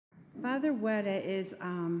Father Wetta is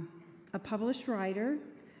a published writer,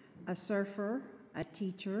 a surfer, a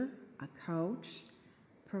teacher, a coach,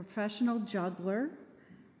 professional juggler,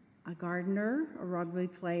 a gardener, a rugby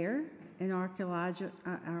player, an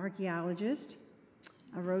archaeologist,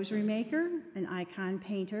 a rosary maker, an icon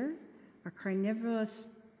painter, a carnivorous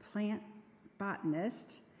plant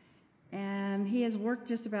botanist, and he has worked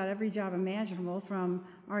just about every job imaginable, from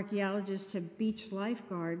archaeologist to beach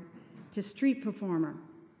lifeguard to street performer.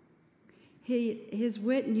 His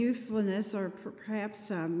wit and youthfulness are perhaps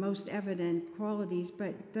most evident qualities,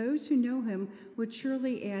 but those who know him would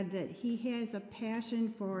surely add that he has a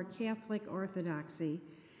passion for Catholic orthodoxy,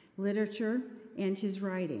 literature, and his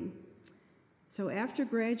writing. So after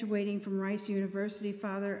graduating from Rice University,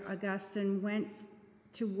 Father Augustine went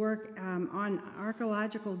to work on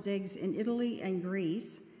archaeological digs in Italy and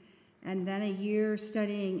Greece, and then a year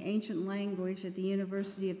studying ancient language at the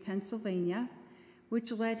University of Pennsylvania,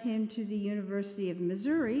 which led him to the University of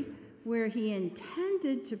Missouri, where he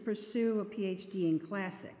intended to pursue a PhD in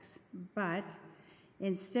classics, but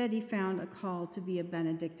instead he found a call to be a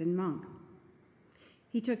Benedictine monk.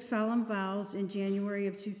 He took solemn vows in January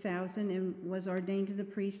of 2000 and was ordained to the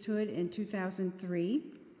priesthood in 2003,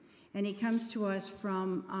 and he comes to us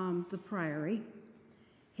from the Priory.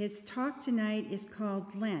 His talk tonight is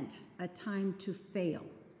called Lent, a Time to Fail.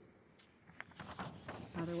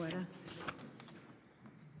 Father Wetta.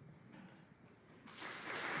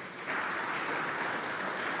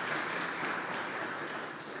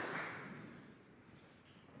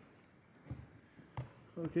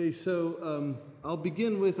 Okay, so I'll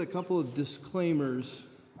begin with a couple of disclaimers.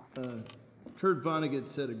 Kurt Vonnegut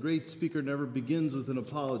said, "A great speaker never begins with an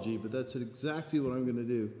apology," but that's exactly what I'm going to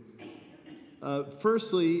do.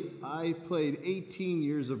 Firstly, I played 18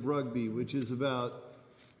 years of rugby, which is about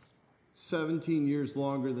 17 years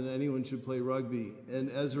longer than anyone should play rugby.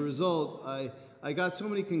 And as a result, I got so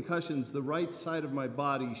many concussions, the right side of my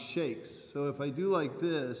body shakes. So if I do like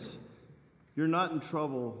this, you're not in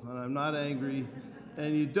trouble, and I'm not angry.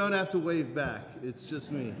 And you don't have to wave back. It's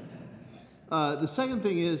just me. The second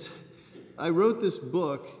thing is, I wrote this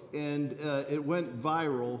book, and it went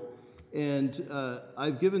viral. And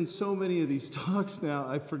I've given so many of these talks now,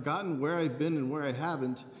 I've forgotten where I've been and where I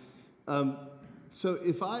haven't. So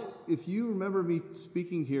if you remember me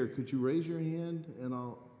speaking here, could you raise your hand? And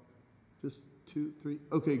I'll just 2, 3.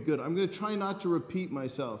 Okay, good. I'm going to try not to repeat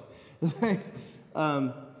myself.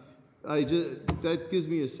 That gives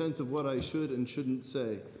me a sense of what I should and shouldn't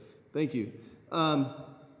say. Thank you.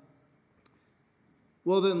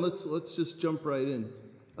 Well then, let's just jump right in.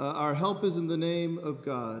 Our help is in the name of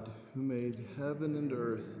God, who made heaven and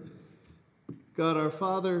earth. God our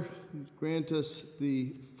Father, grant us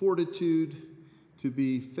the fortitude to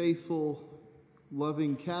be faithful,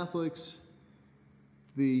 loving Catholics,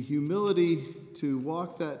 the humility to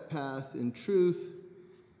walk that path in truth,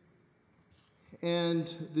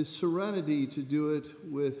 and the serenity to do it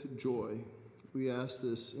with joy. We ask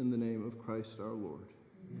this in the name of Christ our Lord.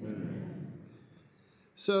 Amen.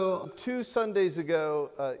 So 2 Sundays ago,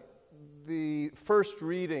 the first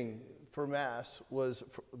reading for Mass was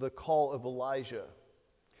the call of Elijah.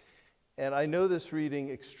 And I know this reading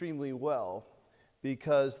extremely well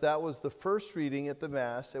because that was the first reading at the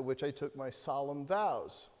Mass at which I took my solemn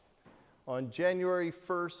vows. On January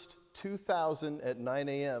 1st, 2000 at 9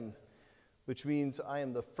 a.m., which means I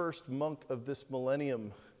am the first monk of this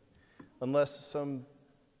millennium, unless some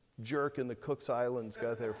jerk in the Cook's Islands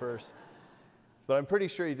got there first. But I'm pretty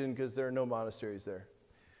sure he didn't, because there are no monasteries there.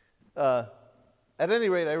 At any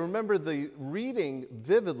rate, I remember the reading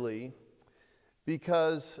vividly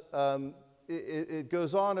because it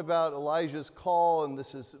goes on about Elijah's call, and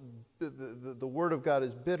this is the word of God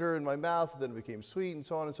is bitter in my mouth, then it became sweet, and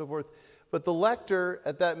so on and so forth. But the lector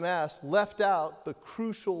at that Mass left out the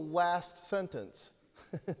crucial last sentence,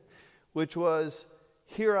 which was,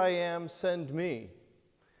 "Here I am, send me,"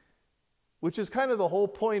 which is kind of the whole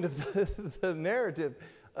point of the narrative.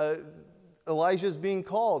 Elijah's being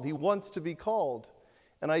called. He wants to be called.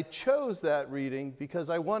 And I chose that reading because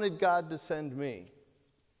I wanted God to send me.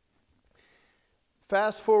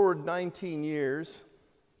 Fast forward 19 years,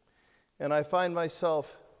 and I find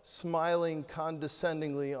myself smiling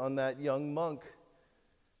condescendingly on that young monk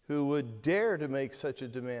who would dare to make such a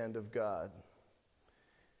demand of God.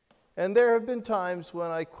 And there have been times when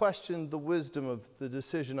I questioned the wisdom of the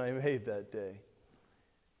decision I made that day.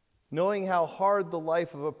 Knowing how hard the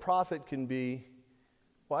life of a prophet can be,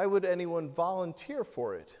 why would anyone volunteer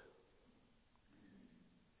for it?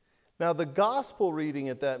 Now, the gospel reading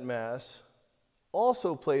at that Mass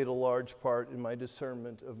also played a large part in my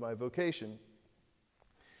discernment of my vocation.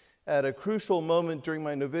 At a crucial moment during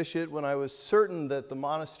my novitiate, when I was certain that the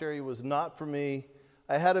monastery was not for me,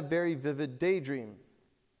 I had a very vivid daydream.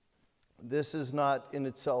 This is not in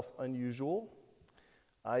itself unusual.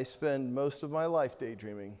 I spend most of my life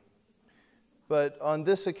daydreaming. But on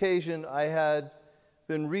this occasion, I had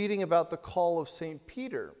been reading about the call of St.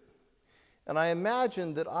 Peter, and I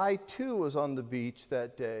imagined that I too was on the beach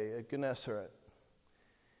that day at Gennesaret.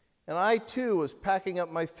 And I too was packing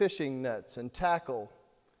up my fishing nets and tackle.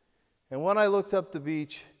 And when I looked up the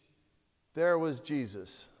beach, there was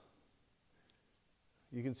Jesus.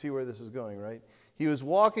 You can see where this is going, right? He was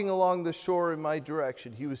walking along the shore in my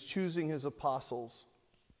direction. He was choosing his apostles.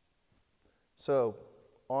 So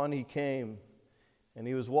on he came, and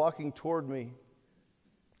he was walking toward me.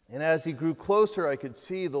 And as he grew closer, I could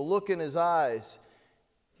see the look in his eyes.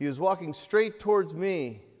 He was walking straight towards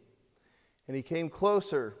me, and he came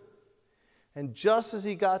closer. And just as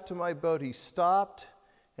he got to my boat, he stopped,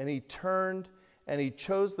 and he turned, and he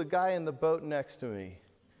chose the guy in the boat next to me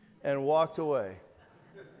and walked away.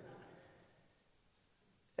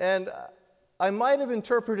 And I might have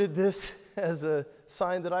interpreted this as a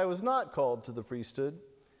sign that I was not called to the priesthood.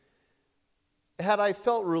 Had I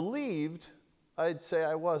felt relieved, I'd say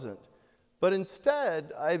I wasn't. But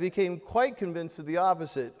instead, I became quite convinced of the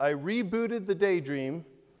opposite. I rebooted the daydream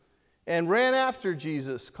and ran after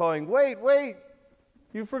Jesus, calling, "Wait, wait,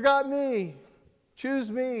 you forgot me. Choose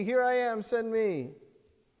me. Here I am. Send me."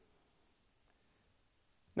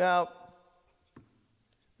 Now,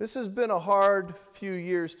 this has been a hard few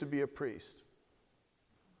years to be a priest.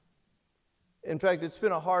 In fact, it's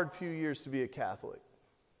been a hard few years to be a Catholic.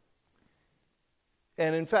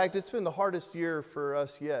 And in fact, it's been the hardest year for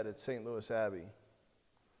us yet at St. Louis Abbey.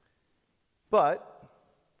 But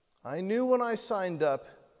I knew when I signed up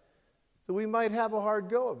that we might have a hard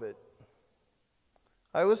go of it.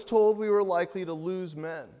 I was told we were likely to lose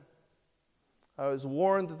men. I was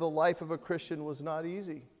warned that the life of a Christian was not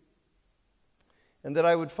easy, and that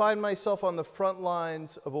I would find myself on the front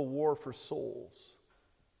lines of a war for souls.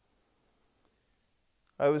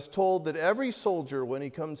 I was told that every soldier, when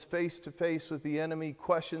he comes face to face with the enemy,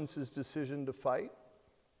 questions his decision to fight.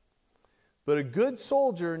 But a good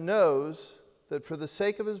soldier knows that for the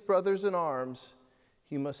sake of his brothers in arms,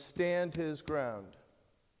 he must stand his ground.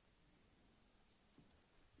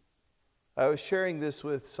 I was sharing this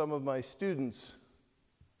with some of my students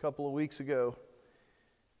a couple of weeks ago.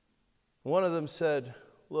 One of them said,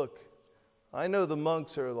 "Look, I know the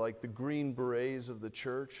monks are like the Green Berets of the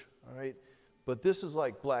church, all right? But this is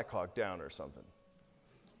like Black Hawk Down or something."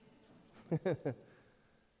 And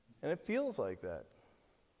it feels like that.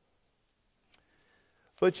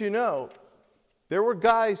 But you know, there were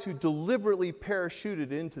guys who deliberately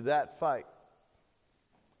parachuted into that fight.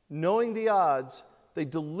 Knowing the odds, they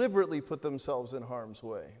deliberately put themselves in harm's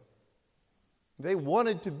way. They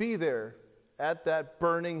wanted to be there at that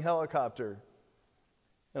burning helicopter.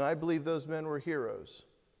 And I believe those men were heroes.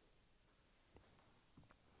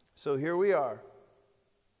 So here we are,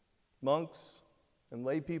 monks and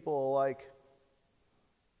lay people alike,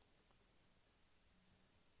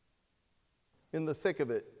 in the thick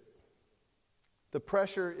of it. The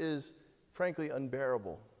pressure is frankly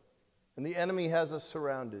unbearable, and the enemy has us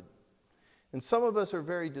surrounded. And some of us are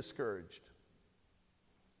very discouraged.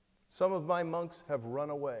 Some of my monks have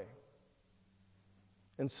run away,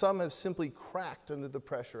 and some have simply cracked under the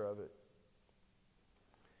pressure of it.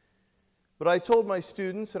 But I told my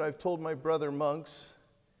students, and I've told my brother monks,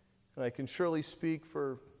 and I can surely speak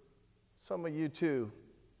for some of you too,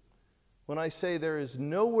 when I say there is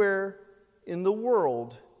nowhere in the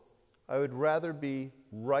world I would rather be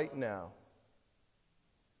right now.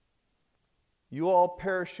 You all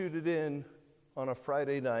parachuted in on a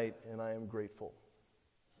Friday night, and I am grateful.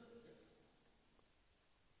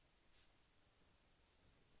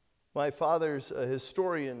 My father's a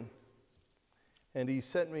historian, and he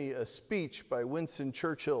sent me a speech by Winston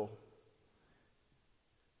Churchill.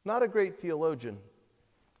 Not a great theologian,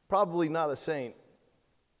 probably not a saint,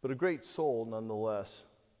 but a great soul nonetheless,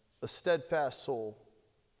 a steadfast soul.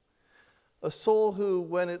 A soul who,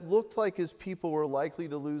 when it looked like his people were likely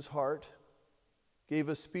to lose heart, gave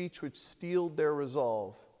a speech which steeled their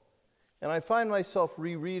resolve. And I find myself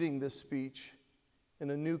rereading this speech in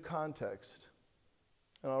a new context,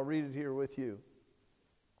 and I'll read it here with you.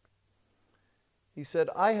 He said,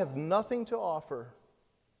 "I have nothing to offer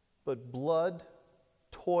but blood,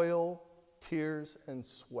 toil, tears, and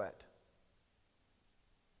sweat.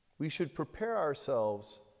 We should prepare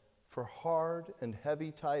ourselves for hard and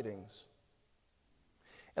heavy tidings.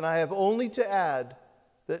 And I have only to add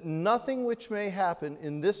that nothing which may happen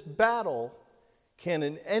in this battle can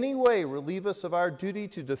in any way relieve us of our duty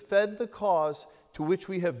to defend the cause to which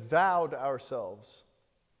we have vowed ourselves,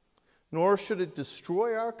 nor should it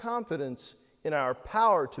destroy our confidence in our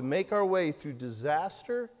power to make our way through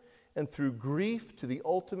disaster and through grief to the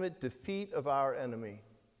ultimate defeat of our enemy.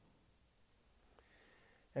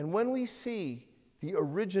 And when we see the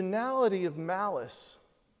originality of malice,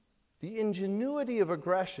 the ingenuity of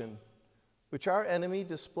aggression, which our enemy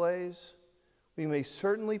displays, we may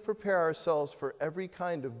certainly prepare ourselves for every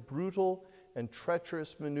kind of brutal and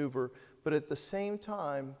treacherous maneuver, but at the same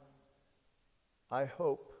time, I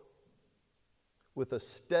hope, with a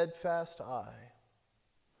steadfast eye.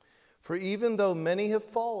 For even though many have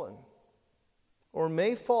fallen, or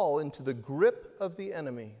may fall into the grip of the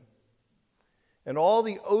enemy, and all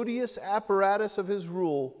the odious apparatus of his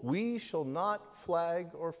rule, we shall not flag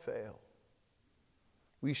or fail.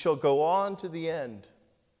 We shall go on to the end.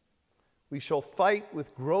 We shall fight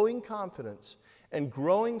with growing confidence and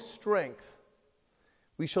growing strength.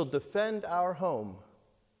 We shall defend our home,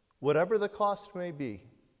 whatever the cost may be.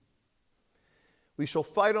 We shall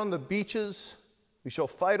fight on the beaches. We shall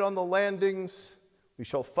fight on the landings. We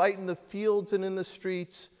shall fight in the fields and in the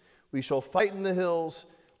streets. We shall fight in the hills.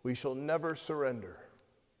 We shall never surrender.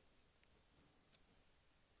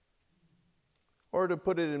 Or to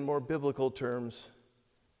put it in more biblical terms,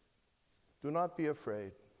 do not be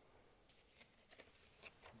afraid.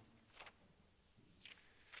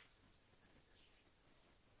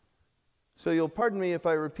 So you'll pardon me if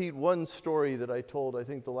I repeat one story that I told, I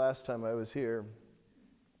think, the last time I was here.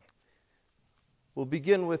 We'll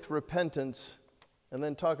begin with repentance and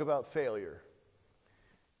then talk about failure.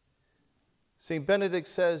 St. Benedict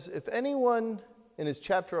says, if anyone in his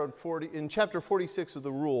chapter 46 of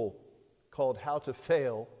the rule called How to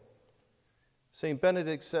Fail, St.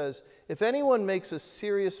 Benedict says, if anyone makes a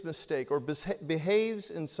serious mistake or behaves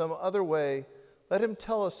in some other way, let him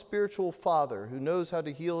tell a spiritual father who knows how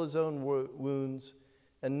to heal his own wounds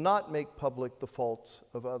and not make public the faults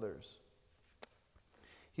of others.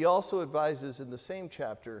 He also advises in the same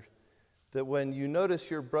chapter that when you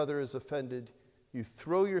notice your brother is offended, you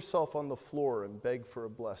throw yourself on the floor and beg for a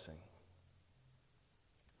blessing.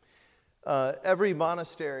 Every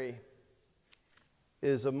monastery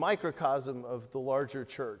is a microcosm of the larger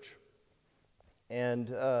church.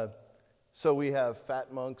 And so we have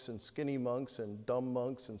fat monks and skinny monks and dumb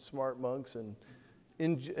monks and smart monks and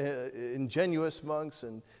ingenuous monks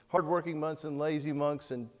and hardworking monks and lazy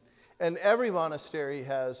monks. And every monastery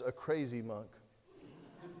has a crazy monk.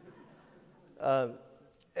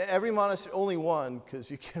 Every monastery, only one, because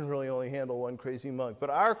you can really only handle one crazy monk. But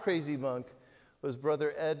our crazy monk was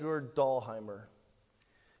Brother Edward Dahlheimer.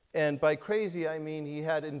 And by crazy, I mean he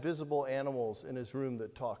had invisible animals in his room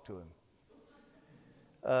that talked to him.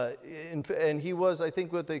 And he was, I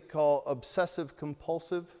think, what they call obsessive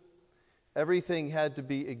compulsive. Everything had to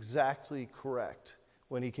be exactly correct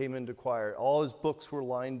when he came into choir. All his books were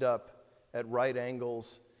lined up at right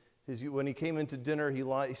angles. When he came into dinner, he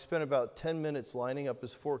spent about 10 minutes lining up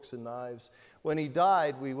his forks and knives. When he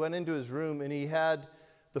died, we went into his room and he had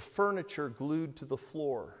the furniture glued to the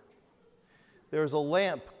floor. There was a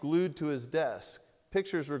lamp glued to his desk.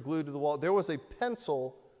 Pictures were glued to the wall. There was a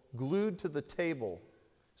pencil glued to the table,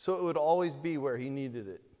 so it would always be where he needed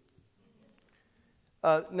it.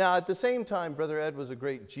 Now, at the same time, Brother Ed was a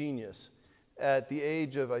great genius. At the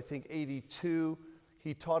age of, I think, 82,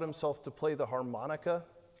 he taught himself to play the harmonica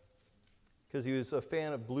because he was a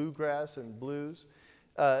fan of bluegrass and blues.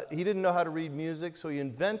 He didn't know how to read music, so he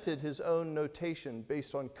invented his own notation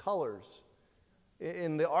based on colors.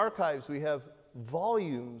 In the archives, we have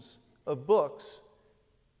volumes of books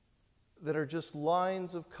that are just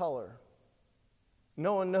lines of color.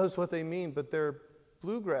 No one knows what they mean, but they're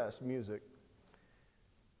bluegrass music.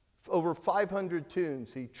 Over 500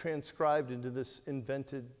 tunes he transcribed into this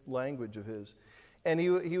invented language of his. And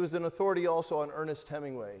he was an authority also on Ernest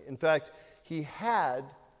Hemingway. In fact, he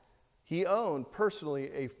owned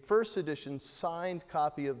personally a first edition signed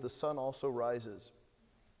copy of The Sun Also Rises.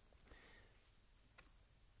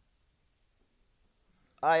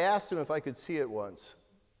 I asked him if I could see it once,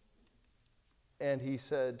 and he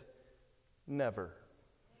said, never.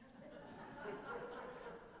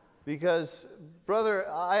 Because, brother,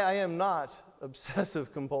 I am not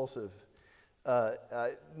obsessive compulsive.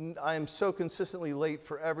 I am so consistently late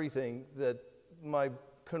for everything that my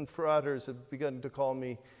confraters have begun to call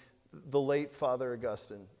me the late Father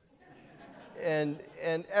Augustine. And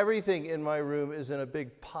everything in my room is in a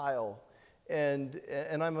big pile, and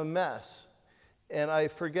I'm a mess. And I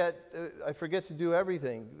forget to do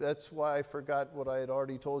everything. That's why I forgot what I had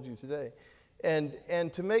already told you today.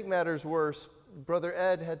 And to make matters worse, Brother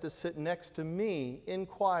Ed had to sit next to me in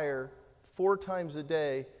choir 4 times a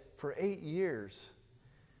day for 8 years.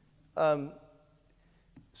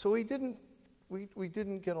 So we didn't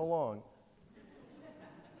get along.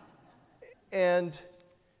 And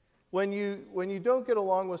when you don't get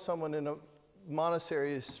along with someone in a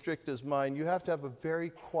monastery as strict as mine, you have to have a very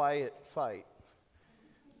quiet fight.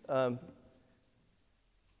 I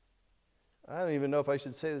don't even know if I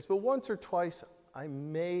should say this, but once or twice I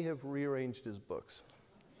may have rearranged his books.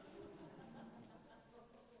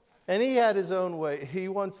 And he had his own way. He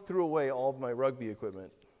once threw away all of my rugby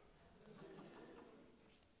equipment.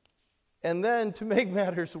 And then, to make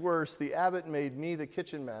matters worse, the abbot made me the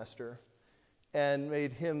kitchen master and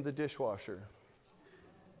made him the dishwasher.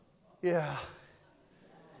 Yeah.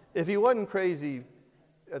 If he wasn't crazy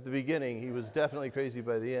at the beginning, he was definitely crazy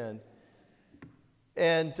by the end.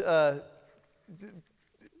 And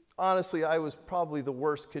honestly, I was probably the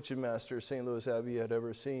worst kitchen master St. Louis Abbey had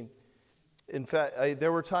ever seen. In fact,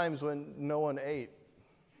 there were times when no one ate.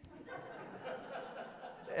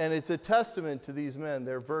 And it's a testament to these men,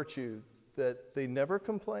 their virtue, that they never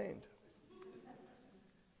complained.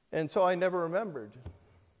 And so I never remembered.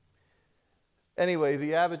 Anyway,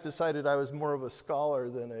 the abbot decided I was more of a scholar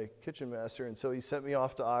than a kitchen master, and so he sent me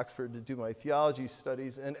off to Oxford to do my theology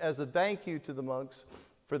studies. And as a thank you to the monks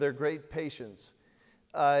for their great patience,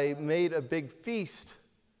 I made a big feast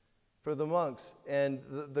for the monks, and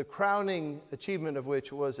the crowning achievement of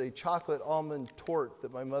which was a chocolate almond torte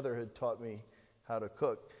that my mother had taught me how to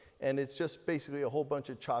cook. And it's just basically a whole bunch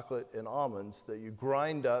of chocolate and almonds that you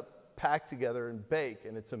grind up, pack together, and bake,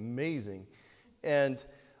 and it's amazing. And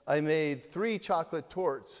I made 3 chocolate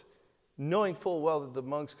tortes, knowing full well that the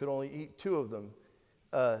monks could only eat 2 of them.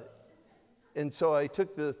 And so I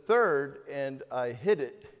took the third and I hid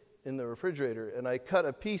it in the refrigerator, and I cut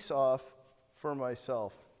a piece off for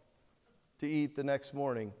myself to eat the next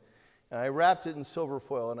morning. And I wrapped it in silver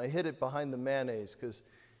foil, and I hid it behind the mayonnaise, because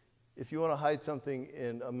if you want to hide something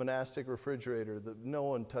in a monastic refrigerator, no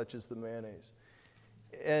one touches the mayonnaise.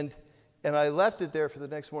 And I left it there for the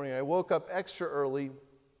next morning. I woke up extra early,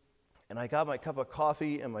 and I got my cup of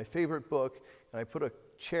coffee and my favorite book, and I put a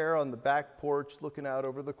chair on the back porch looking out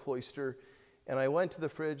over the cloister, and I went to the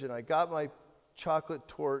fridge, and I got my chocolate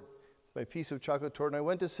torte, my piece of chocolate torte, and I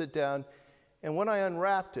went to sit down, and when I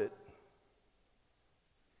unwrapped it,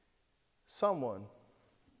 someone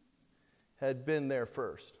had been there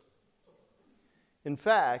first. In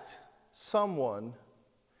fact, someone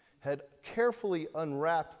had carefully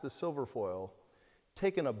unwrapped the silver foil,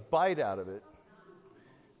 taken a bite out of it,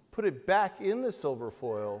 put it back in the silver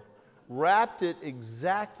foil, wrapped it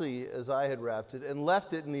exactly as I had wrapped it, and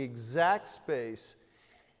left it in the exact space.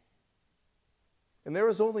 And there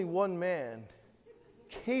was only one man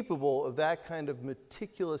capable of that kind of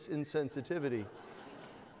meticulous insensitivity.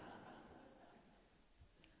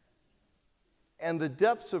 And the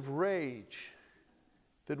depths of rage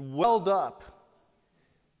that welled up.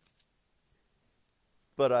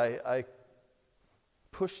 But I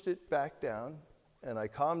pushed it back down, and I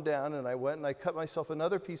calmed down, and I went and I cut myself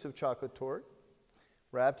another piece of chocolate torte,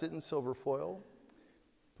 wrapped it in silver foil,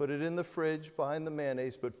 put it in the fridge behind the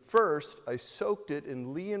mayonnaise, but first I soaked it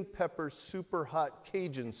in Lee and Pepper's super hot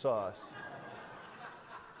Cajun sauce.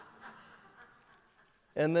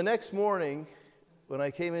 And the next morning, when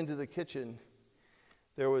I came into the kitchen,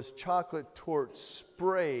 there was chocolate torte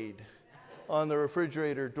sprayed on the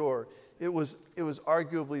refrigerator door. It was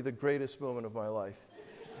arguably the greatest moment of my life.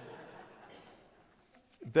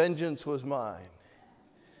 Vengeance was mine.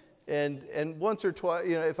 And once or twice,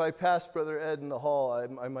 if I passed Brother Ed in the hall,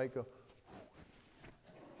 I might go,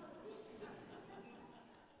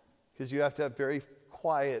 because you have to have very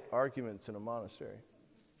quiet arguments in a monastery.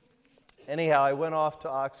 Anyhow, I went off to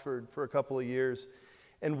Oxford for a couple of years,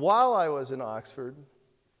 and while I was in Oxford,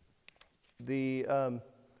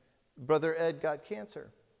 Brother Ed got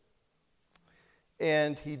cancer,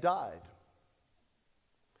 and he died.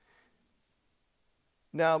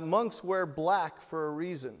 Now, monks wear black for a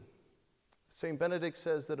reason. St. Benedict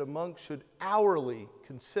says that a monk should hourly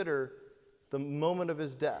consider the moment of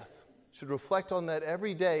his death, should reflect on that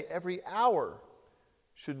every day, every hour,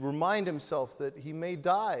 should remind himself that he may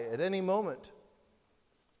die at any moment.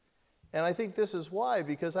 And I think this is why,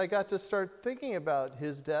 because I got to start thinking about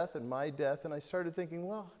his death and my death, and I started thinking,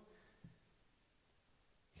 well,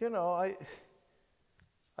 I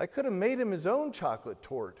could have made him his own chocolate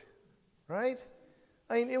torte, right?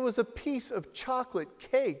 I mean, it was a piece of chocolate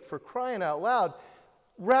cake, for crying out loud.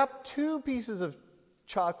 Wrap 2 pieces of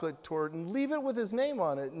chocolate torte and leave it with his name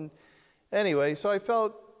on it. And anyway, so I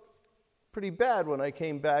felt pretty bad when I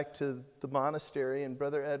came back to the monastery and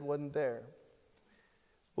Brother Ed wasn't there.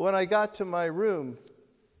 When I got to my room,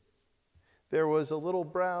 there was a little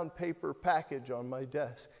brown paper package on my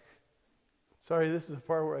desk. Sorry, this is the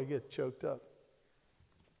part where I get choked up.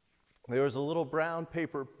 There was a little brown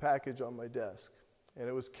paper package on my desk, and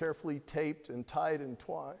it was carefully taped and tied in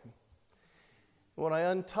twine. When I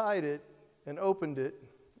untied it and opened it,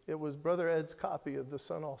 it was Brother Ed's copy of The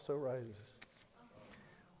Sun Also Rises,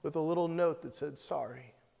 with a little note that said,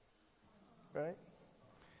 sorry, right?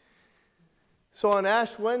 So on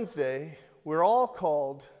Ash Wednesday, we're all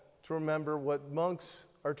called to remember what monks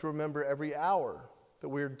are to remember every hour, that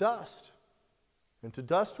we're dust, and to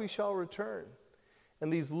dust we shall return.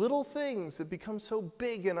 And these little things that become so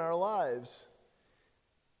big in our lives,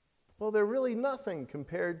 well, they're really nothing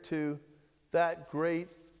compared to that great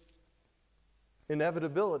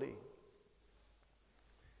inevitability.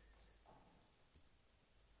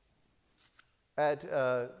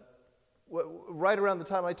 Right around the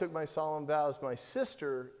time I took my solemn vows, my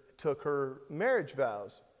sister took her marriage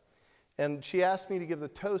vows. And she asked me to give the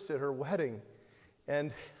toast at her wedding.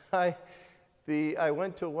 And I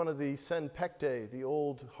went to one of the Sen Pecte, the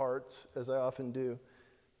old hearts, as I often do.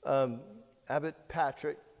 Abbot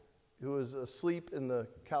Patrick, who was asleep in the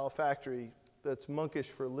calefactory that's monkish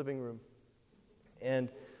for a living room. And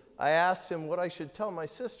I asked him what I should tell my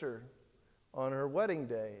sister on her wedding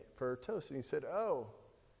day for her toast. And he said, oh,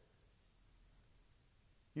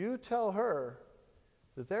 you tell her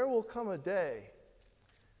that there will come a day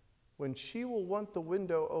when she will want the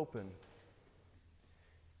window open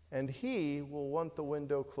and he will want the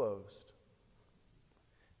window closed.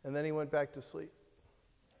 And then he went back to sleep.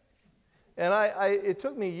 And it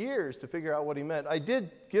took me years to figure out what he meant. I did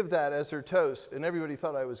give that as her toast, and everybody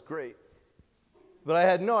thought I was great. But I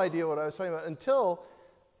had no idea what I was talking about until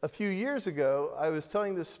a few years ago, I was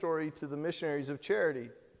telling this story to the missionaries of charity,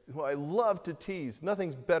 who I love to tease.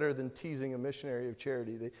 Nothing's better than teasing a missionary of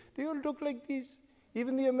charity. They all look like this.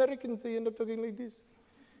 Even the Americans, they end up talking like this.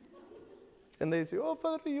 And they say, oh,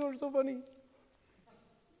 Father, you're so funny.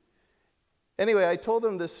 Anyway, I told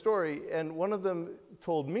them this story, and one of them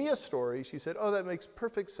told me a story. She said, oh, that makes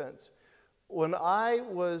perfect sense. When I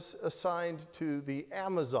was assigned to the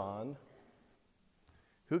Amazon,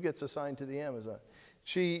 who gets assigned to the Amazon?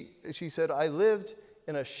 She said, I lived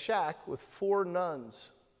in a shack with 4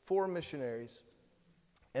 nuns, 4 missionaries,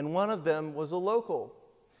 and one of them was a local.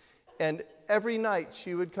 And every night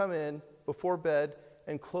she would come in before bed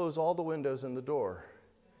and close all the windows and the door.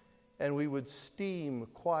 And we would steam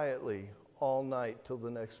quietly all night till the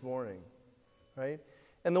next morning, right?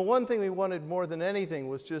 And the one thing we wanted more than anything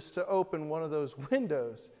was just to open one of those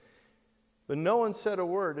windows. But no one said a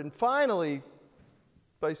word. And finally,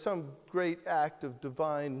 by some great act of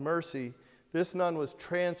divine mercy, this nun was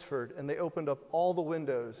transferred, and they opened up all the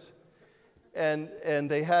windows. And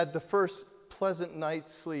they had the first pleasant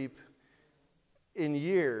night's sleep in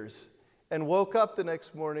years, and woke up the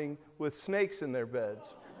next morning with snakes in their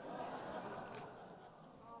beds.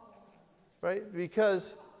 Right?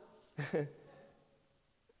 Because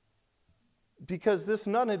this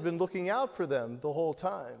nun had been looking out for them the whole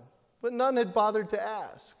time, but none had bothered to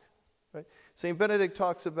ask. Right? St. Benedict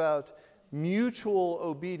talks about mutual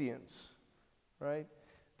obedience, right?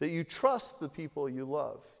 That you trust the people you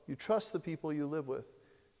love. You trust the people you live with.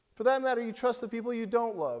 For that matter, you trust the people you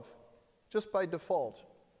don't love, just by default.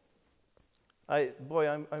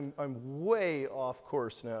 I'm way off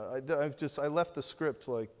course now. I left the script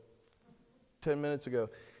like 10 minutes ago.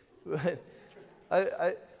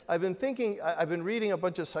 I've been reading a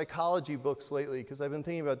bunch of psychology books lately because I've been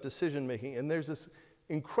thinking about decision making, and there's this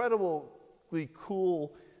incredibly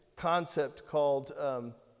cool concept called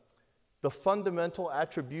the fundamental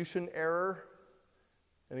attribution error.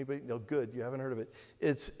 Anybody? No, good. You haven't heard of it.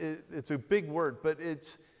 It's a big word, but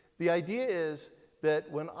the idea is that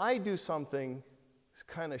when I do something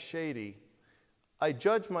kind of shady, I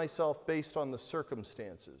judge myself based on the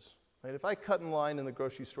circumstances. Right? If I cut in line in the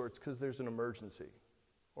grocery store, it's because there's an emergency,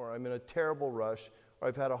 or I'm in a terrible rush, or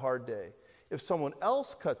I've had a hard day. If someone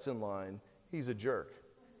else cuts in line, he's a jerk.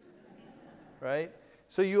 Right?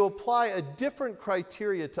 So you apply a different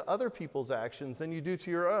criteria to other people's actions than you do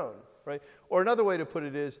to your own. Right? Or another way to put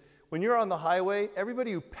it is, when you're on the highway,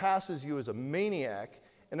 everybody who passes you is a maniac,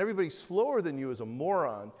 and everybody slower than you is a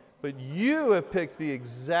moron, but you have picked the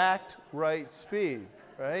exact right speed,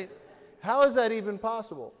 right? How is that even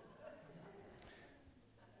possible?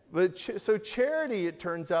 But so charity, it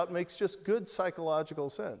turns out, makes just good psychological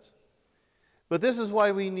sense. But this is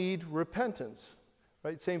why we need repentance,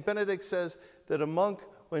 right? St. Benedict says that a monk,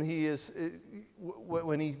 the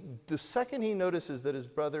second he notices that his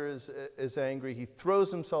brother is angry, he throws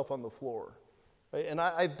himself on the floor, right? And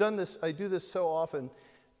I do this so often.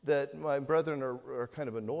 that my brethren are kind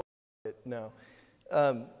of annoyed at it now.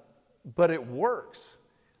 But it works.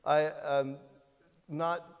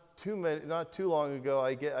 Not too long ago,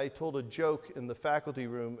 I told a joke in the faculty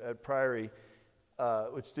room at Priory,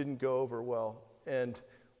 which didn't go over well. And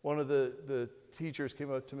one of the teachers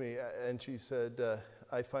came up to me and she said,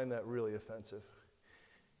 I find that really offensive.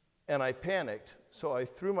 And I panicked, so I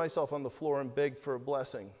threw myself on the floor and begged for a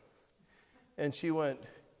blessing. And she went,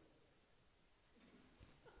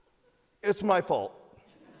 "It's my fault."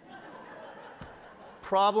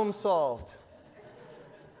 Problem solved.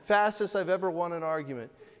 Fastest I've ever won an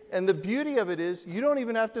argument. And the beauty of it is, you don't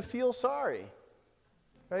even have to feel sorry,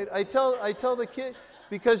 right? I tell the kid,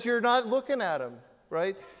 because you're not looking at them,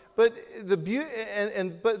 right? But the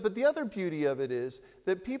but the other beauty of it is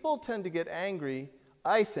that people tend to get angry,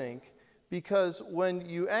 I think, because when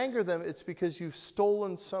you anger them, it's because you've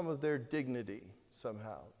stolen some of their dignity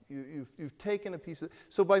somehow. You've taken a piece of.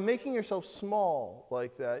 So by making yourself small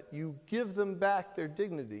like that, you give them back their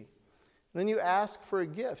dignity. And then you ask for a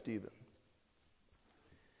gift even.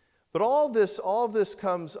 But all this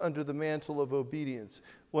comes under the mantle of obedience.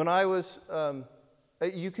 When I was,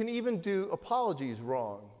 you can even do apologies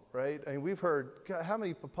wrong, right? I mean, we've heard, how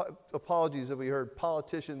many apologies have we heard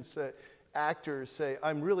politicians say, actors say,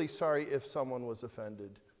 "I'm really sorry if someone was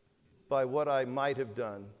offended by what I might have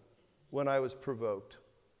done when I was provoked."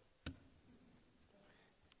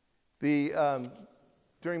 When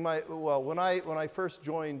I first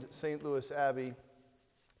joined St. Louis Abbey,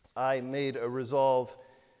 I made a resolve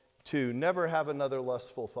to never have another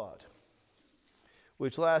lustful thought,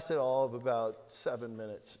 which lasted all of about 7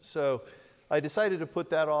 minutes. So I decided to put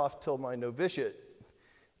that off till my novitiate,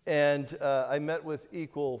 and I met with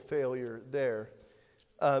equal failure there.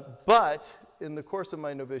 But in the course of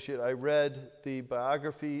my novitiate, I read the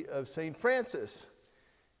biography of St. Francis,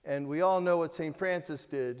 and we all know what St. Francis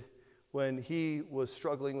did when he was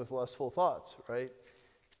struggling with lustful thoughts, right?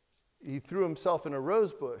 He threw himself in a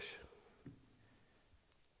rose bush.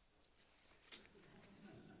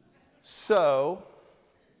 So,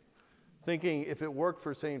 thinking if it worked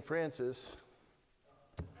for St. Francis,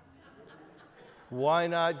 why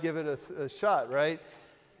not give it a shot, right?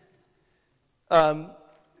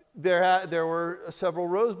 There were several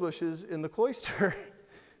rose bushes in the cloister.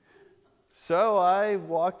 So I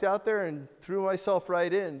walked out there and threw myself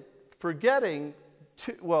right in, forgetting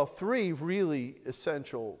three really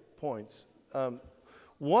essential points.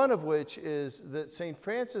 One of which is that St.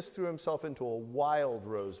 Francis threw himself into a wild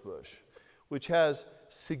rose bush, which has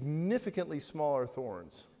significantly smaller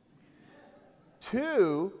thorns.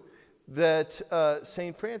 Two, that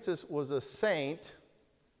St. Francis was a saint,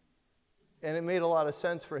 and it made a lot of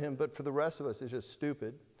sense for him, but for the rest of us, it's just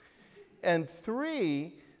stupid. And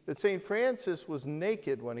three, that St. Francis was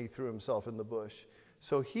naked when he threw himself in the bush,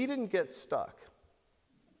 so he didn't get stuck.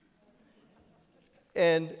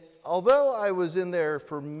 And although I was in there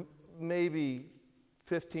for maybe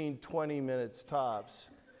 15, 20 minutes tops,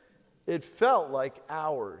 it felt like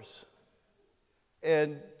hours.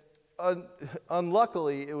 And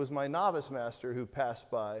unluckily, it was my novice master who passed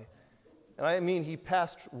by. And I mean, he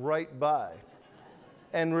passed right by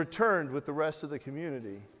and returned with the rest of the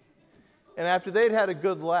community. And after they'd had a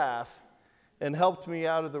good laugh and helped me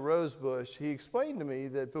out of the rose bush, he explained to me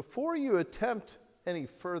that before you attempt any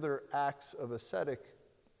further acts of ascetic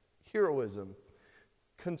heroism,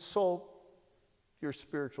 consult your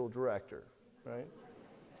spiritual director, right?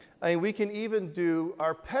 I mean, we can even do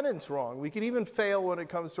our penance wrong. We can even fail when it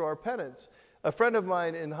comes to our penance. A friend of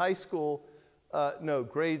mine in high school, what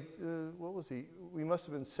was he? We must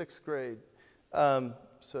have been 6th grade,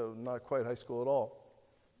 so not quite high school at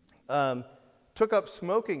all. Took up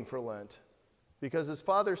smoking for Lent because his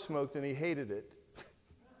father smoked and he hated it.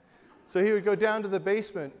 So he would go down to the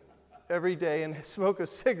basement every day and smoke a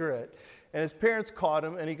cigarette. And his parents caught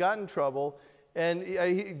him and he got in trouble. And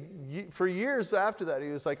for years after that, he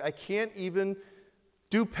was like, I can't even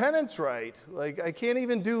do penance right. Like, I can't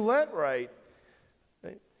even do Lent right.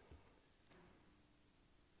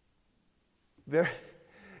 There,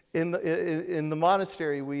 in the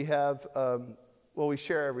monastery, we have, we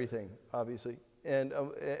share everything, obviously.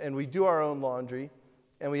 And we do our own laundry.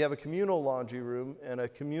 And we have a communal laundry room and a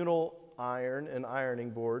communal iron and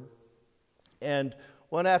ironing board. And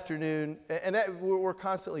one afternoon, we're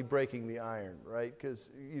constantly breaking the iron, right?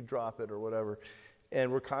 Because you drop it or whatever.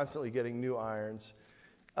 And we're constantly getting new irons.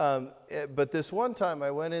 But this one time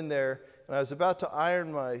I went in there and I was about to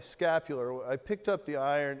iron my scapular. I picked up the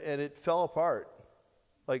iron and it fell apart.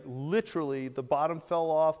 Like literally, the bottom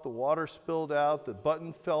fell off, the water spilled out, the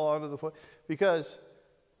button fell onto the floor. Because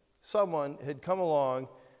someone had come along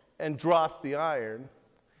and dropped the iron.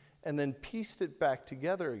 and then pieced it back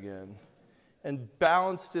together again and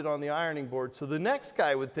balanced it on the ironing board so the next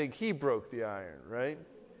guy would think he broke the iron, right?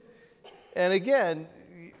 And again,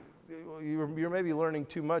 you're maybe learning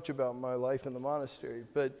too much about my life in the monastery,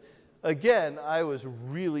 but again, I was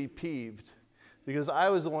really peeved because I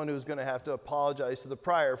was the one who was going to have to apologize to the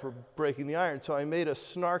prior for breaking the iron. So I made a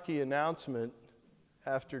snarky announcement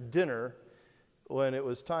after dinner when it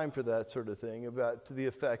was time for that sort of thing, about to the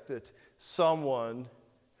effect that someone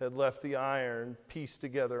had left the iron pieced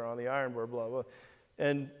together on the iron board, blah, blah.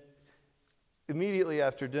 And immediately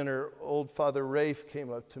after dinner, old Father Rafe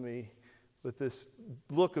came up to me with this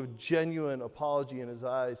look of genuine apology in his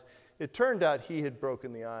eyes. It turned out he had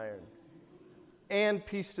broken the iron and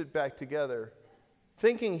pieced it back together,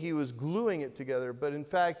 thinking he was gluing it together, but in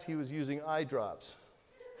fact he was using eye drops.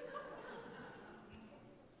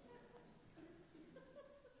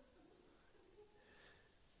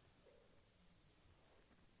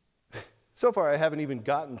 So far, I haven't even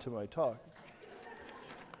gotten to my talk.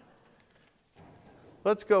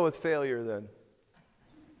 Let's go with failure then.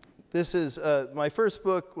 This is, my first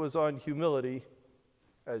book was on humility,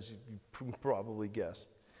 as you probably guessed.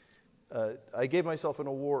 I gave myself an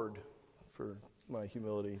award for my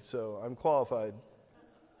humility, so I'm qualified.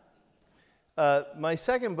 My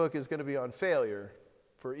second book is going to be on failure,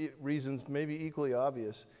 for reasons maybe equally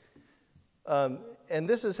obvious. And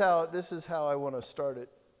this is how I want to start it.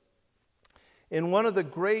 In one of the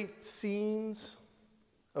great scenes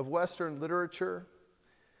of Western literature,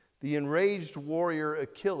 the enraged warrior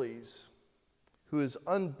Achilles, who is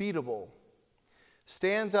unbeatable,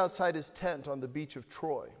 stands outside his tent on the beach of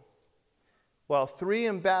Troy, while 3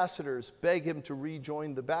 ambassadors beg him to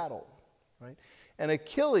rejoin the battle. Right? And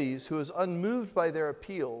Achilles, who is unmoved by their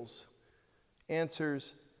appeals,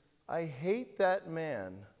 answers, "I hate that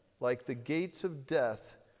man like the gates of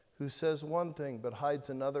death, who says one thing but hides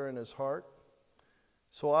another in his heart.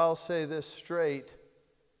 So I'll say this straight.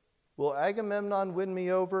 Will Agamemnon win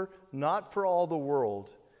me over? Not for all the world.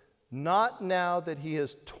 Not now that he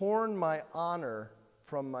has torn my honor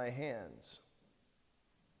from my hands."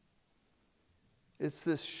 It's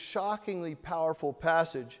this shockingly powerful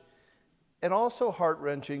passage, and also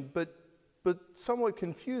heart-wrenching, but somewhat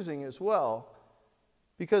confusing as well,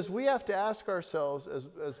 because we have to ask ourselves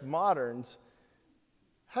as moderns,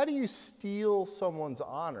 how do you steal someone's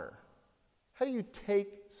honor? How do you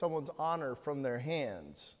take someone's honor from their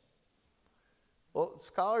hands? Well,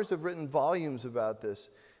 scholars have written volumes about this,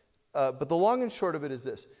 but the long and short of it is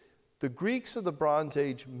this. The Greeks of the Bronze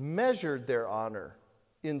Age measured their honor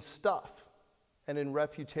in stuff and in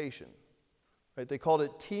reputation. Right? They called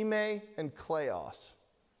it time and kleos.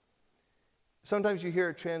 Sometimes you hear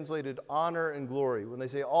it translated honor and glory. When they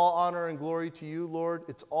say all honor and glory to you, Lord,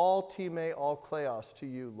 it's all time, all kleos to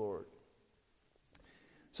you, Lord.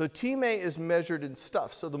 So time is measured in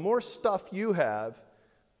stuff. So the more stuff you have,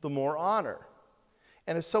 the more honor.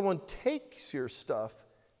 And if someone takes your stuff,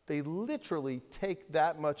 they literally take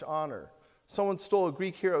that much honor. Someone stole a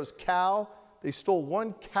Greek hero's cow, they stole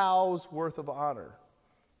 1 cow's worth of honor.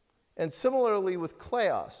 And similarly with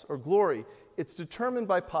kleos, or glory, it's determined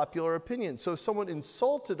by popular opinion. So if someone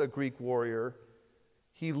insulted a Greek warrior,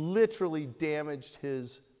 he literally damaged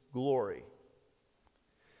his glory.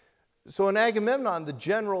 So when Agamemnon, the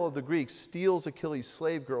general of the Greeks, steals Achilles'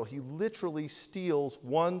 slave girl, he literally steals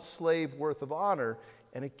 1 slave worth of honor,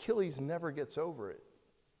 and Achilles never gets over it.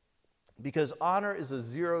 Because honor is a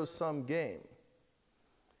zero-sum game.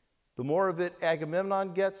 The more of it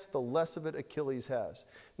Agamemnon gets, the less of it Achilles has.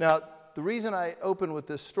 Now, the reason I open with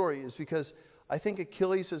this story is because I think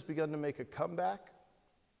Achilles has begun to make a comeback.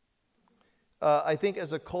 I think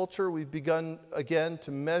as a culture, we've begun again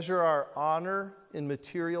to measure our honor in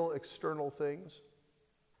material external things.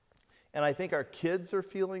 And I think our kids are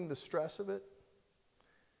feeling the stress of it.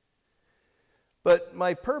 But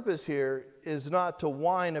my purpose here is not to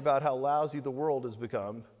whine about how lousy the world has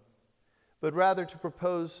become, but rather to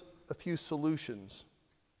propose a few solutions,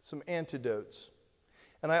 some antidotes.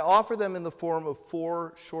 And I offer them in the form of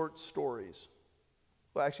 4 short stories.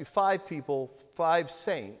 Well, actually 5 people, 5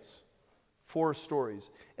 saints, 4 stories.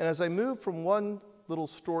 And as I move from one little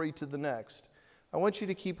story to the next, I want you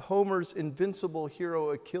to keep Homer's invincible hero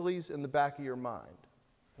Achilles in the back of your mind.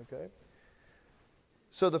 Okay?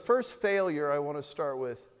 So the first failure I want to start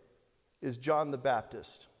with is John the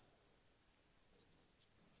Baptist.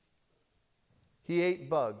 He ate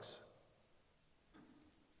bugs.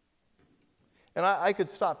 And I could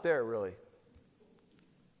stop there, really.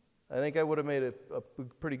 I think I would have made a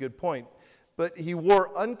pretty good point. But he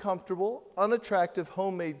wore uncomfortable, unattractive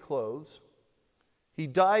homemade clothes. He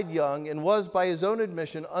died young and was, by his own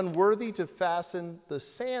admission, unworthy to fasten the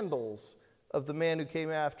sandals of the man who came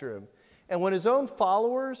after him. And when his own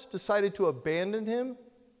followers decided to abandon him,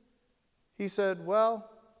 he said, well,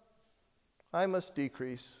 I must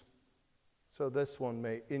decrease, so this one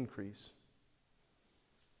may increase.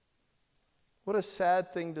 What a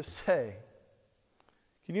sad thing to say.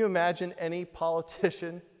 Can you imagine any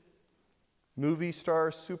politician, movie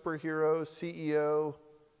star, superhero, CEO,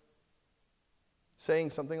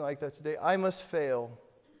 saying something like that today? I must fail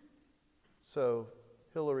so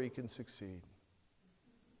Hillary can succeed.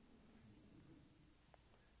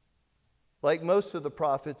 Like most of the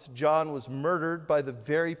prophets, John was murdered by the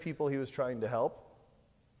very people he was trying to help.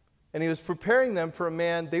 And he was preparing them for a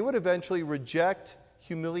man they would eventually reject,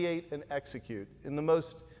 humiliate, and execute in the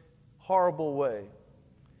most horrible way.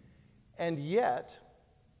 And yet,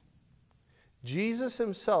 Jesus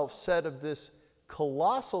himself said of this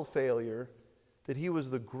colossal failure that he was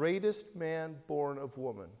the greatest man born of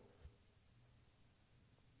woman.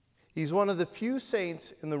 He's one of the few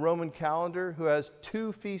saints in the Roman calendar who has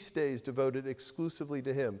 2 feast days devoted exclusively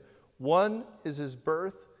to him. One is his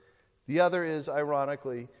birth, the other is,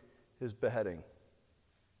 ironically, his beheading.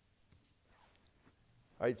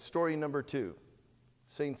 All right, story number 2,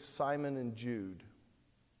 Saints Simon and Jude.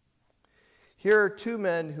 Here are 2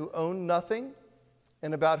 men who own nothing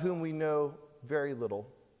and about whom we know very little.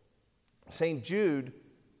 St. Jude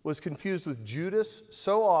was confused with Judas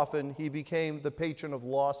so often he became the patron of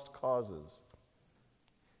lost causes.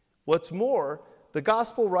 What's more, the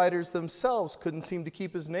gospel writers themselves couldn't seem to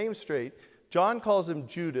keep his name straight. John calls him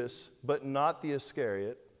Judas, but not the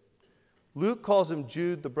Iscariot. Luke calls him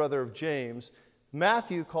Jude, the brother of James.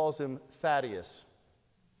 Matthew calls him Thaddeus.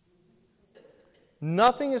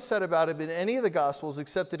 Nothing is said about him in any of the Gospels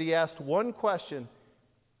except that he asked one question,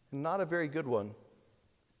 and not a very good one.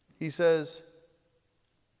 He says,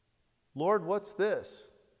 Lord, what's this?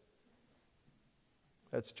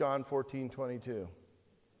 That's John 14:22.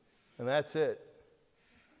 And that's it.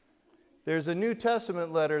 There's a New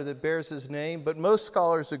Testament letter that bears his name, but most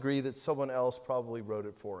scholars agree that someone else probably wrote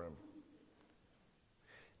it for him.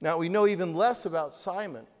 Now, we know even less about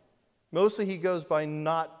Simon. Mostly he goes by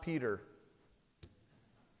not Peter.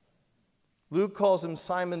 Luke calls him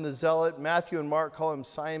Simon the Zealot. Matthew and Mark call him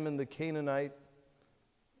Simon the Canaanite.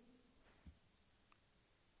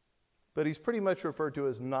 But he's pretty much referred to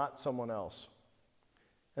as not someone else.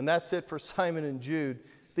 And that's it for Simon and Jude.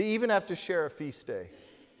 They even have to share a feast day.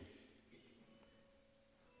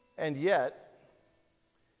 And yet,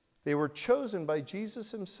 they were chosen by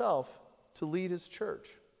Jesus himself to lead his church.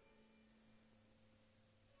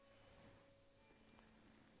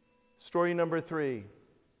 Story number 3.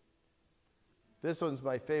 This one's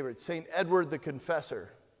my favorite. St. Edward the Confessor.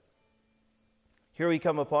 Here we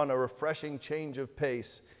come upon a refreshing change of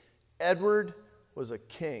pace. Edward was a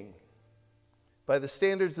king. By the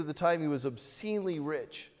standards of the time, he was obscenely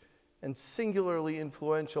rich and singularly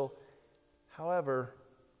influential. However,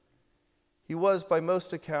 he was, by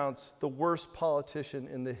most accounts, the worst politician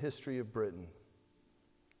in the history of Britain.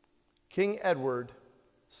 King Edward,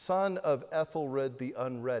 son of Ethelred the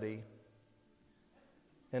Unready,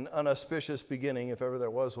 an unauspicious beginning, if ever there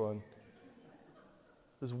was one,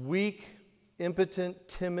 was weak, impotent,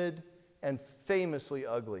 timid, and famously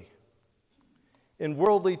ugly. In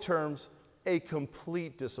worldly terms, a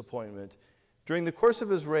complete disappointment. During the course of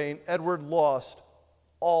his reign, Edward lost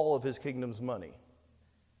all of his kingdom's money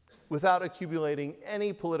without accumulating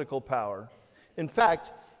any political power. In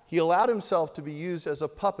fact, he allowed himself to be used as a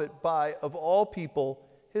puppet by, of all people,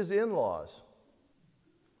 his in-laws.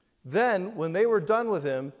 Then, when they were done with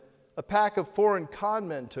him, a pack of foreign con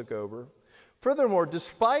men took over. Furthermore,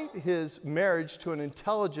 despite his marriage to an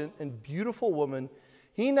intelligent and beautiful woman,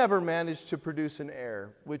 he never managed to produce an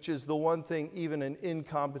heir, which is the one thing even an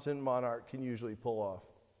incompetent monarch can usually pull off.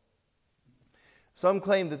 Some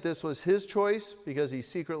claim that this was his choice because he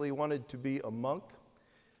secretly wanted to be a monk.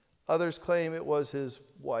 Others claim it was his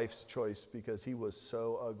wife's choice because he was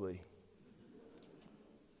so ugly.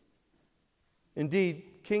 Indeed,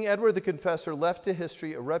 King Edward the Confessor left to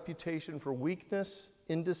history a reputation for weakness,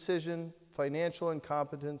 indecision, financial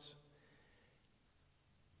incompetence,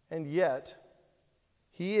 and yet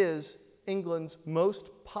he is England's most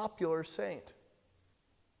popular saint.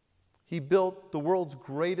 He built the world's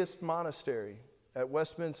greatest monastery at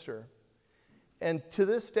Westminster, and to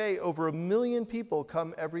this day, over 1 million people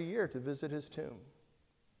come every year to visit his tomb.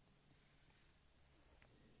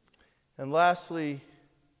 And lastly,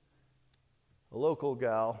 a local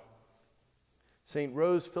gal, St.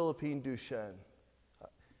 Rose Philippine Duchesne.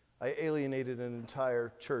 I alienated an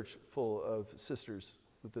entire church full of sisters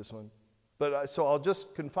with this one. So I'll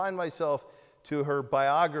just confine myself to her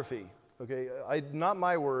biography. Okay, not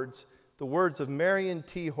my words, the words of Marion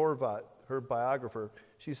T. Horvat, her biographer.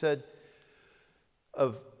 She said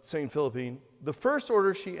of St. Philippine, the first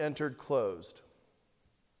order she entered closed.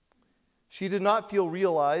 She did not feel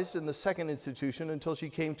realized in the second institution until she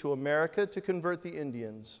came to America to convert the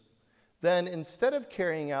Indians. Then, instead of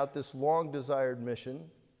carrying out this long-desired mission,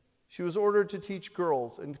 she was ordered to teach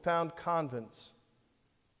girls and found convents.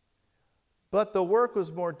 But the work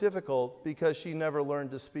was more difficult because she never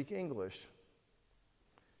learned to speak English.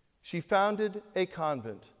 She founded a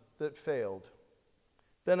convent that failed,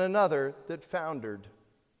 then another that foundered.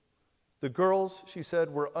 The girls, she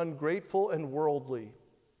said, were ungrateful and worldly,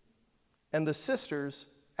 and the sisters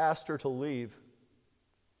asked her to leave.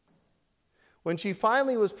 When she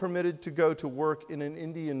finally was permitted to go to work in an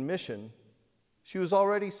Indian mission, she was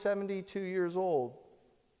already 72 years old,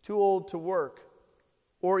 too old to work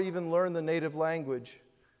or even learn the native language.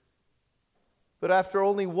 But after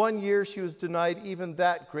only 1 year, she was denied even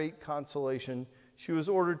that great consolation. She was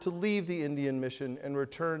ordered to leave the Indian mission and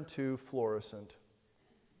return to Florissant,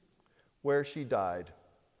 where she died,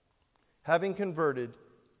 having converted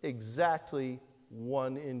exactly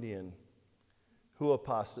one Indian who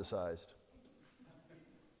apostatized.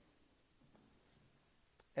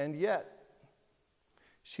 And yet,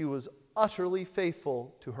 she was utterly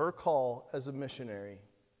faithful to her call as a missionary.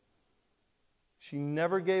 She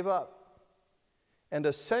never gave up. And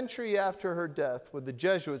a century after her death, when the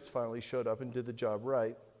Jesuits finally showed up and did the job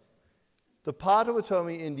right, the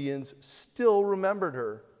Potawatomi Indians still remembered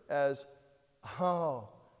her as, oh,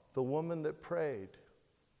 the woman that prayed.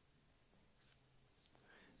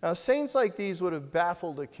 Now, saints like these would have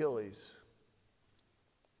baffled Achilles.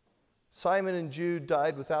 Simon and Jude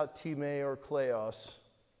died without Time or Kleos.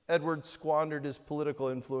 Edward squandered his political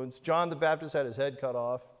influence. John the Baptist had his head cut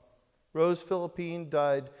off. Rose Philippine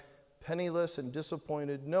died penniless and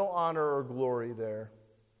disappointed. No honor or glory there.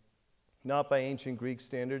 Not by ancient Greek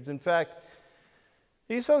standards. In fact,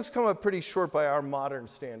 these folks come up pretty short by our modern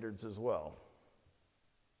standards as well.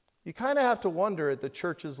 You kind of have to wonder at the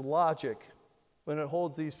church's logic when it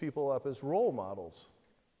holds these people up as role models.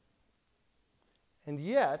 And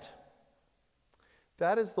yet,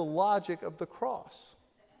 that is the logic of the cross.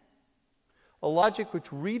 A logic which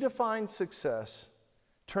redefines success,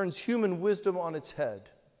 turns human wisdom on its head.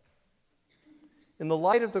 In the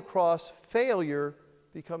light of the cross, failure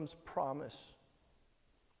becomes promise.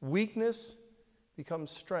 Weakness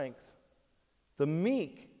becomes strength. The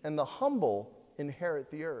meek and the humble inherit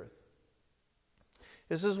the earth.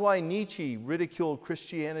 This is why Nietzsche ridiculed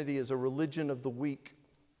Christianity as a religion of the weak.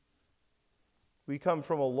 We come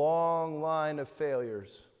from a long line of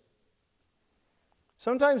failures.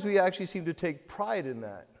 Sometimes we actually seem to take pride in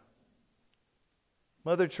that.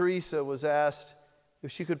 Mother Teresa was asked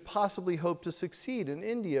if she could possibly hope to succeed in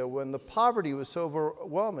India when the poverty was so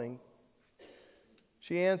overwhelming.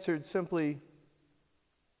 She answered simply,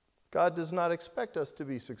 God does not expect us to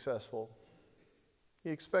be successful. He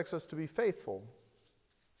expects us to be faithful.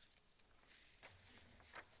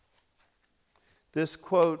 This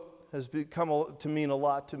quote has become to mean a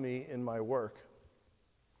lot to me in my work,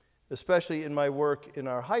 especially in my work in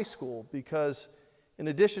our high school, because in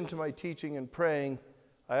addition to my teaching and praying,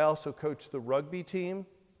 I also coach the rugby team,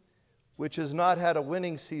 which has not had a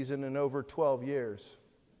winning season in over 12 years.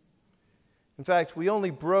 In fact, we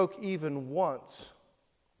only broke even once.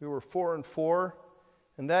 We were 4-4,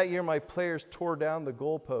 and that year my players tore down the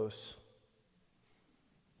goalposts.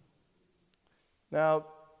 Now,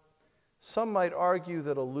 some might argue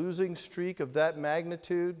that a losing streak of that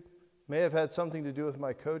magnitude may have had something to do with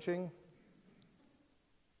my coaching,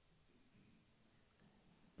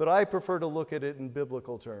 but I prefer to look at it in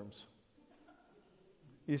biblical terms.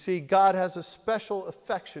 You see, God has a special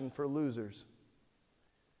affection for losers.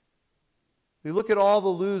 We look at all the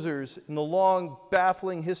losers in the long,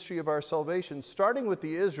 baffling history of our salvation, starting with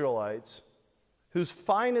the Israelites, whose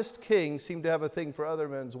finest king seemed to have a thing for other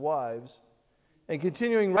men's wives, and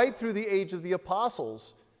continuing right through the age of the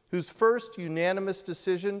apostles, whose first unanimous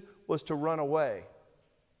decision was to run away,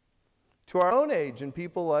 to our own age and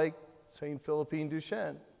people like St. Philippine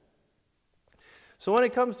Duchesne. So when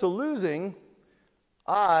it comes to losing,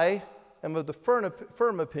 I am of the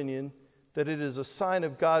firm opinion that it is a sign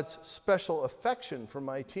of God's special affection for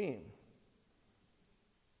my team.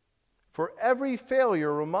 For every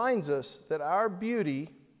failure reminds us that our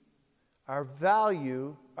beauty, our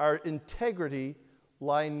value, our integrity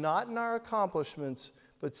lie not in our accomplishments,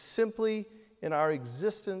 but simply in our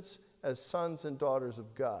existence as sons and daughters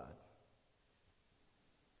of God.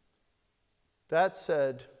 That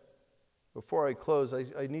said, before I close,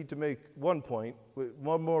 I need to make one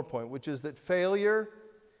more point, which is that failure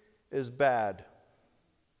is bad.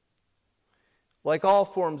 Like all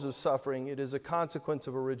forms of suffering, it is a consequence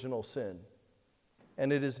of original sin.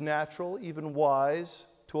 And it is natural, even wise,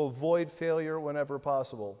 to avoid failure whenever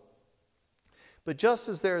possible. But just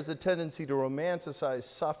as there is a tendency to romanticize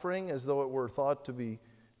suffering as though it were thought to be,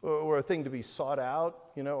 or a thing to be sought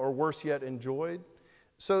out, or worse yet, enjoyed,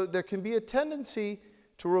 so there can be a tendency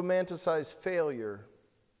to romanticize failure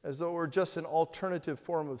as though it were just an alternative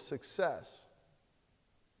form of success.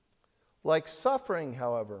 Like suffering,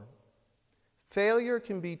 however, failure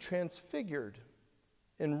can be transfigured,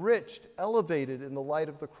 enriched, elevated in the light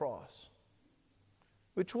of the cross,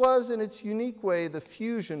 which was, in its unique way, the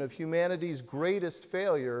fusion of humanity's greatest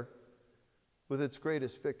failure with its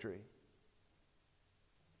greatest victory.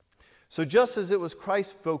 So just as it was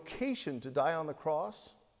Christ's vocation to die on the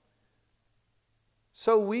cross,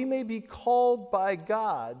 so we may be called by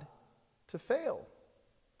God to fail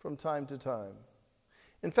from time to time.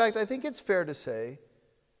 In fact, I think it's fair to say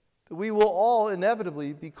that we will all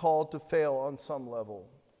inevitably be called to fail on some level.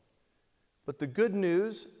 But the good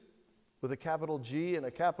news, with a capital G and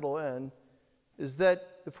a capital N, is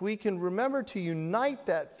that if we can remember to unite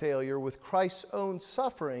that failure with Christ's own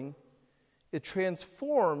suffering, it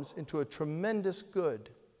transforms into a tremendous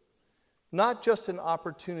good. Not just an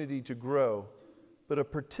opportunity to grow, but a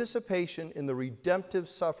participation in the redemptive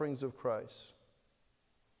sufferings of Christ.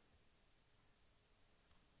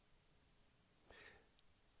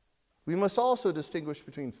 We must also distinguish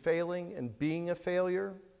between failing and being a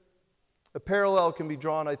failure. A parallel can be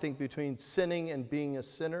drawn, I think, between sinning and being a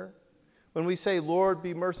sinner. When we say, "Lord,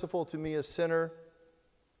 be merciful to me, a sinner,"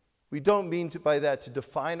 we don't mean by that to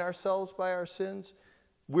define ourselves by our sins.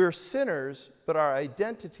 We're sinners, but our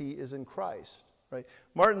identity is in Christ. Right?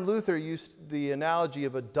 Martin Luther used the analogy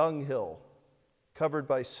of a dunghill covered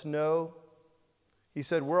by snow. He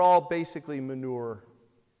said, we're all basically manure.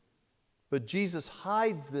 But Jesus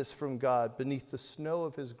hides this from God beneath the snow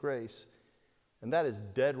of his grace. And that is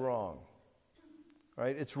dead wrong.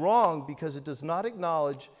 Right? It's wrong because it does not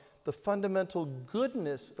acknowledge the fundamental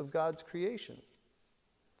goodness of God's creation.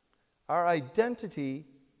 Our identity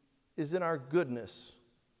is in our goodness,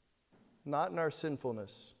 not in our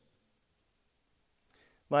sinfulness.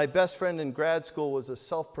 My best friend in grad school was a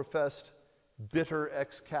self-professed, bitter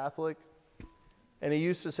ex-Catholic. And he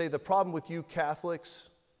used to say, the problem with you Catholics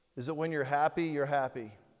is that when you're happy, you're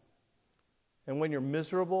happy. And when you're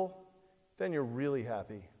miserable, then you're really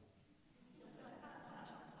happy.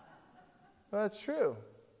 Well, that's true.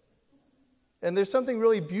 And there's something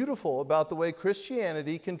really beautiful about the way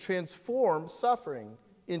Christianity can transform suffering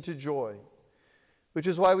into joy, which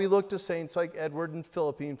is why we look to saints like Edward and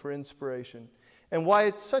Philippine for inspiration. And why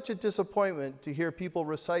it's such a disappointment to hear people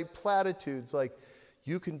recite platitudes like,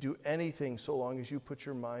 you can do anything so long as you put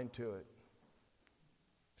your mind to it.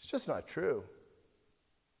 It's just not true.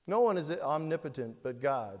 No one is omnipotent but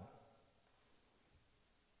God.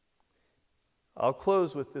 I'll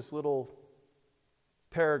close with this little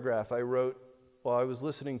paragraph I wrote while I was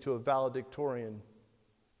listening to a valedictorian.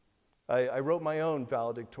 I wrote my own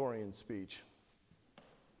valedictorian speech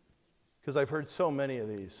because I've heard so many of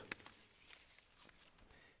these.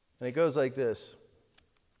 And it goes like this.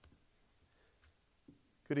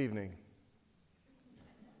 Good evening.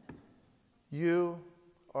 You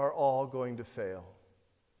are all going to fail.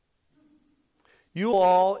 You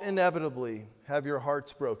all inevitably have your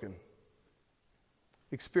hearts broken,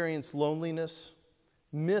 experience loneliness,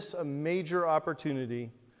 miss a major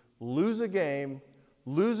opportunity, lose a game,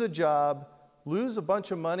 lose a job, lose a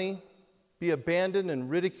bunch of money, be abandoned and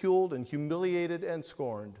ridiculed and humiliated and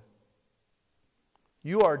scorned.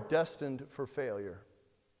 You are destined for failure.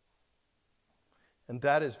 And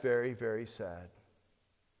that is very, very sad.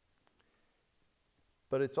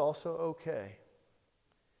 But it's also okay,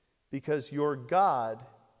 because your God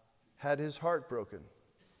had his heart broken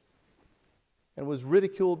and was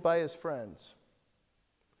ridiculed by his friends.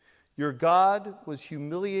 Your God was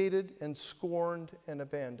humiliated and scorned and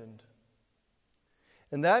abandoned.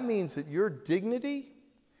 And that means that your dignity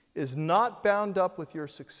is not bound up with your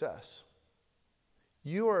success.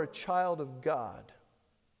 You are a child of God.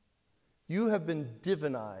 You have been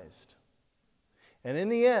divinized. And in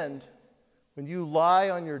the end, when you lie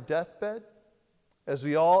on your deathbed, as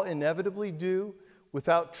we all inevitably do,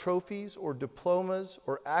 without trophies or diplomas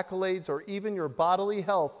or accolades or even your bodily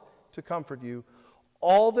health to comfort you,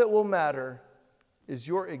 all that will matter is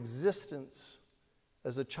your existence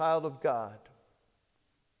as a child of God.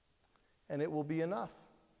 And it will be enough.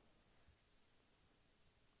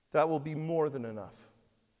 That will be more than enough.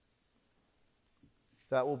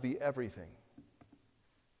 That will be everything.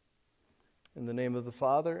 In the name of the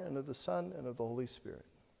Father, and of the Son, and of the Holy Spirit.